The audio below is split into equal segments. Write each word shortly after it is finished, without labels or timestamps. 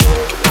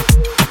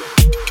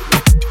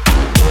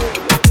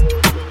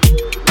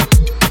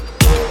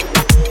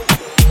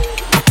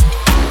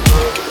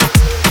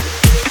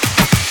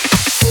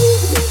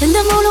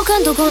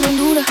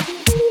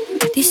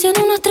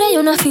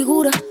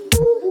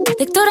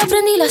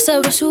aprendí la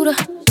sabrosura.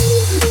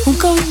 Un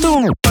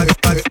cautón. Pa'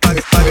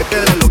 que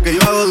quede lo que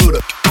yo hago dura.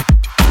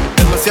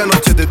 Demasiadas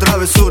noches de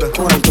travesura.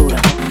 Con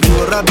altura.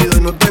 Vivo rápido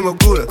y no tengo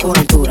cura. Con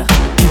altura.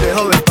 Y de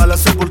joven pa' la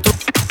sepultura.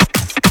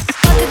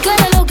 Pa' que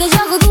quede lo que yo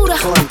hago dura.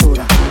 Con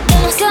altura.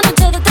 Demasiadas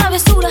noches de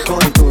travesura.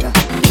 Con altura.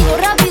 Vivo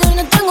rápido y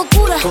no tengo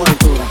cura. Con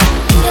altura.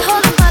 Y de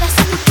joven para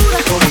sepultura.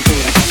 Con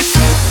altura.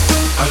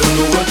 I don't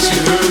know what you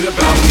heard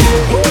about me,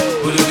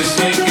 but if this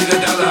ain't get a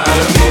dollar out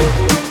of me,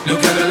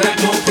 look at it like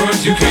no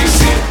birds you can't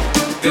see.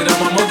 Then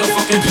I'm a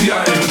motherfucking PIMP.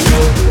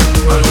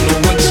 I don't know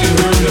what you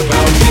heard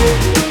about me,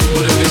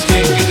 but if this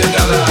ain't get a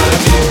dollar out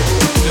of me,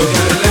 look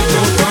at it like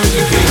no birds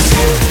you can't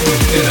see.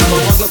 Then I'm a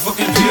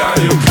motherfucking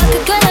PIMP. Pa' que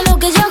quede lo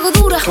que yo hago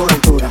dura. Con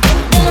altura.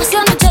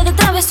 Demasiadas noches de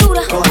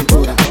travesura. Con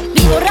altura.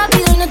 Vivo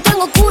rápido y no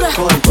tengo cura.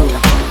 Con altura.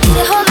 Y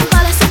de joven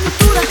para la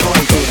sepultura. Con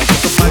altura.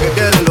 Esto pa' que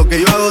quede lo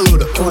que yo hago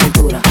dura. Con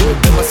altura.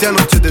 Demasiadas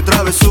noches de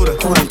travesura.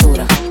 Con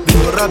altura.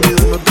 Vivo rápido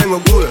y no tengo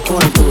cura.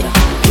 Con altura.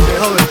 Y de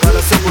joven pa'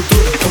 la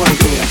sepultura. Con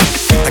altura.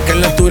 Acá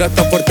en la altura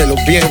está fuerte los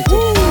vientos.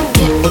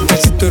 Ponte el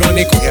cinturón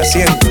y coge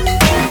asiento.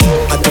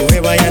 A tu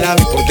beba y a la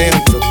vi por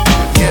dentro.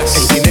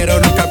 El dinero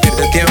nunca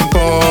pierde tiempo.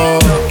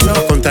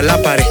 No contra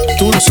la pared.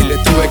 Tú no si le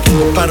tuve que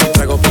comprar un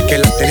trago porque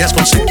la tenías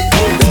con sed.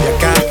 Desde